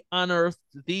until we unearthed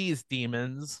these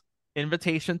demons,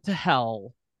 Invitation to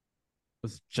Hell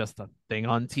was just a thing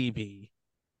on TV.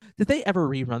 Did they ever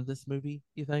rerun this movie,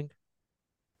 you think?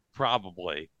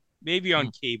 Probably. Maybe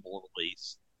on cable at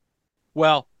least.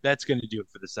 Well, that's going to do it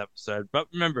for this episode. But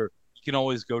remember, you can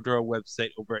always go to our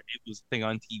website over at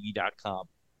itwasthingontv.com,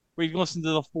 where you can listen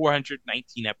to the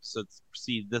 419 episodes that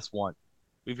preceded this one.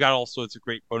 We've got all sorts of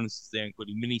great bonuses there,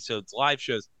 including minisodes, live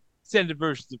shows, extended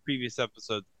versions of previous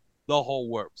episodes, the whole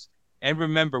works. And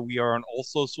remember, we are on all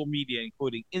social media,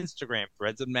 including Instagram,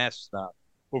 Threads, and Mastodon,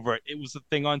 over at It Was a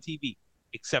Thing on TV,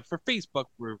 except for Facebook,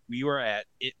 where we were at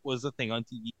It Was a Thing on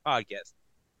TV podcast.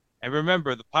 And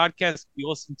remember, the podcast we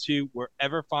listen to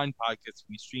wherever fine podcasts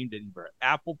can be streamed anywhere.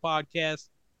 Apple Podcasts,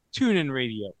 TuneIn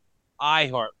Radio,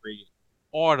 iHeartRadio,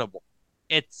 Audible,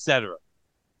 etc.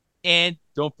 And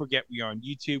don't forget, we are on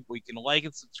YouTube, where you can like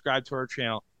and subscribe to our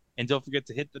channel. And don't forget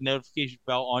to hit the notification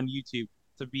bell on YouTube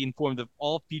to be informed of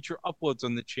all future uploads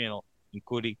on the channel,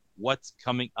 including what's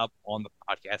coming up on the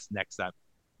podcast next time.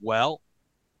 Well,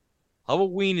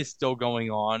 Halloween is still going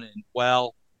on, and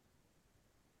well,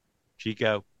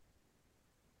 Chico,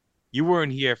 you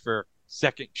weren't here for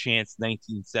Second Chance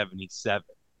 1977.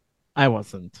 I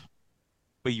wasn't.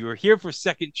 But you were here for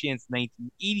Second Chance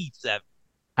 1987.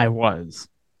 I was.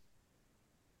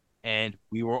 And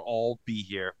we will all be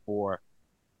here for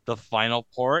the final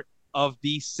part of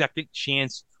the Second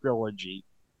Chance trilogy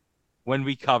when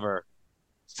we cover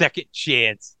Second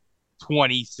Chance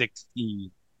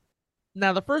 2016.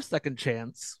 Now, the first Second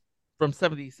Chance from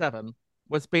 77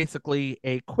 was basically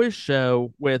a quiz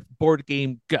show with board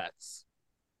game guts.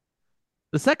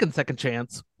 The second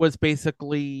Chance was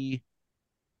basically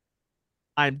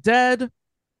I'm dead,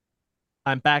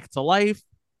 I'm back to life,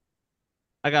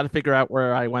 I got to figure out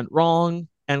where I went wrong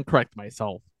and correct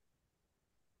myself.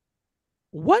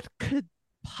 What could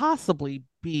possibly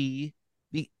be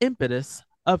the impetus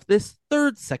of this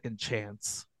third Second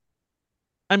Chance?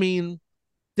 I mean,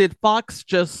 did Fox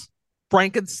just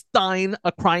Frankenstein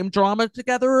a crime drama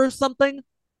together or something?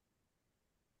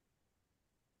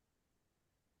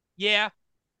 Yeah.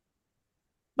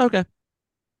 Okay.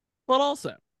 But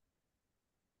also,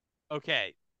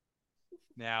 Okay.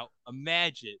 Now,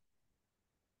 imagine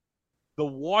the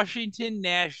Washington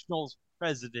Nationals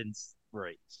president's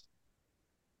race,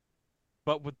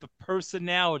 but with the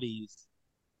personalities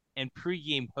and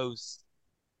pregame hosts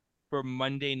for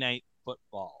Monday Night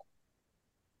Football.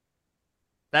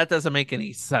 That doesn't make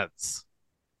any sense.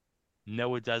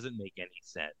 No, it doesn't make any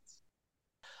sense.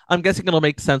 I'm guessing it'll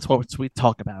make sense once we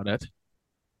talk about it.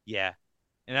 Yeah.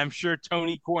 And I'm sure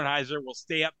Tony Kornheiser will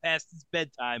stay up past his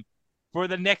bedtime for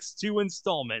the next 2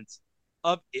 installments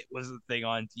of It Was a Thing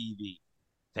on TV.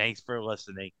 Thanks for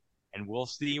listening, and we'll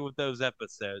see you with those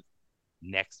episodes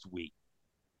next week.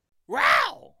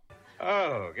 Wow!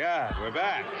 Oh, God, we're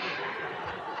back.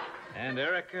 And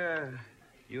Erica,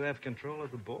 you have control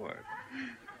of the board.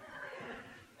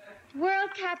 World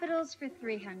capitals for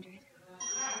 300.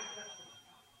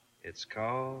 It's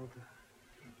called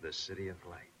the City of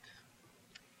Light.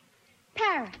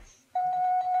 Paris.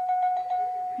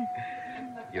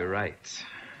 You're right.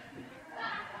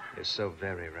 You're so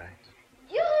very right.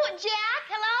 Yoo-hoo, Jack,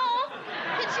 hello?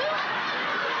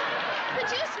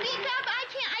 Could you speak up? I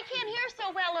can't hear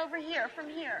so well over here, from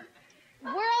here.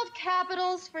 World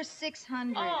capitals for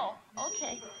 600. Oh,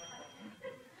 okay.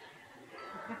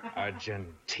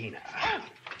 Argentina. Well,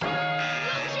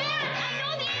 Jack, I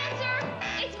know the answer.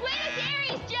 It's Buenos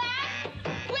Aires, Jack.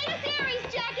 Buenos Aires,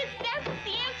 Jack. That's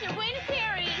the answer. Buenos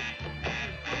Aires.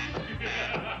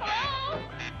 Hello?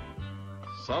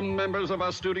 Some members of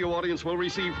our studio audience will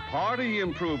receive Party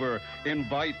Improver.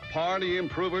 Invite Party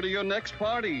Improver to your next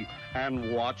party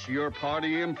and watch your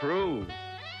party improve.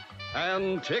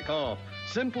 And Tick Off,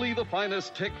 simply the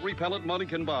finest tick repellent money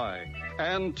can buy.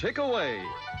 And Tick Away,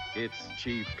 its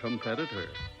chief competitor.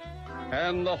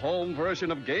 And the home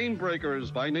version of Game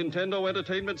Breakers by Nintendo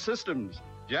Entertainment Systems.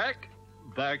 Jack,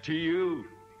 back to you.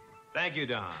 Thank you,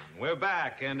 Don. We're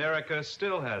back, and Erica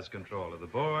still has control of the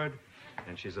board,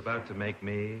 and she's about to make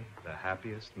me the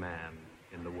happiest man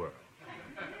in the world.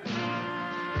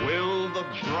 Will the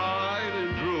bride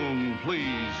and groom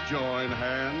please join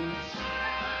hands?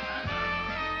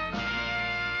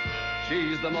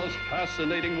 She's the most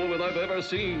fascinating woman I've ever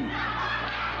seen.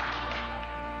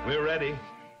 We're ready.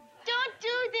 Don't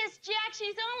do this, Jack.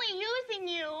 She's only using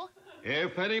you.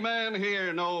 If any man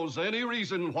here knows any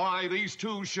reason why these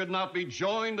two should not be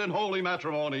joined in holy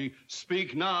matrimony,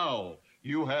 speak now.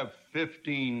 You have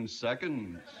 15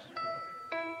 seconds.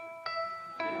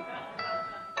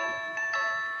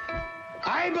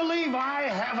 I believe I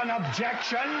have an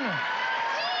objection.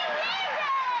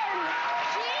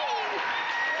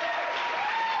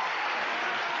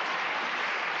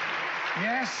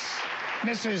 Yes,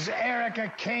 Mrs.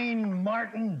 Erica Kane,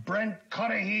 Martin, Brent,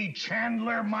 Cudahy,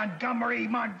 Chandler, Montgomery,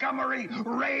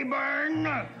 Rayburn.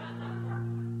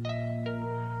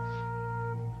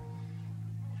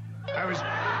 I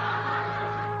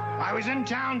was in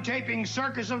town taping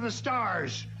Circus of the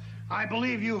Stars. I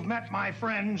believe you've met my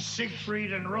friends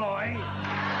Siegfried and Roy.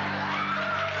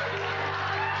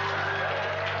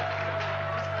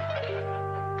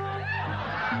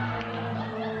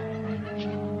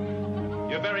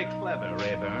 You're very clever,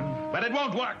 Rayburn, but it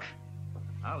won't work.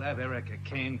 I'll have Erica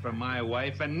Kane for my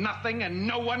wife, and nothing and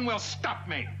no one will stop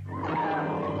me. Oh,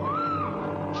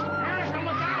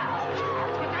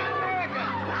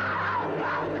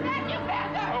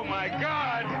 my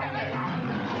God!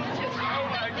 Oh,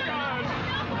 my God!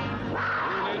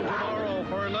 Tune in tomorrow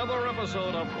for another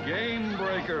episode of Game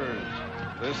Breakers.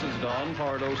 This is Don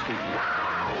Pardo speaking.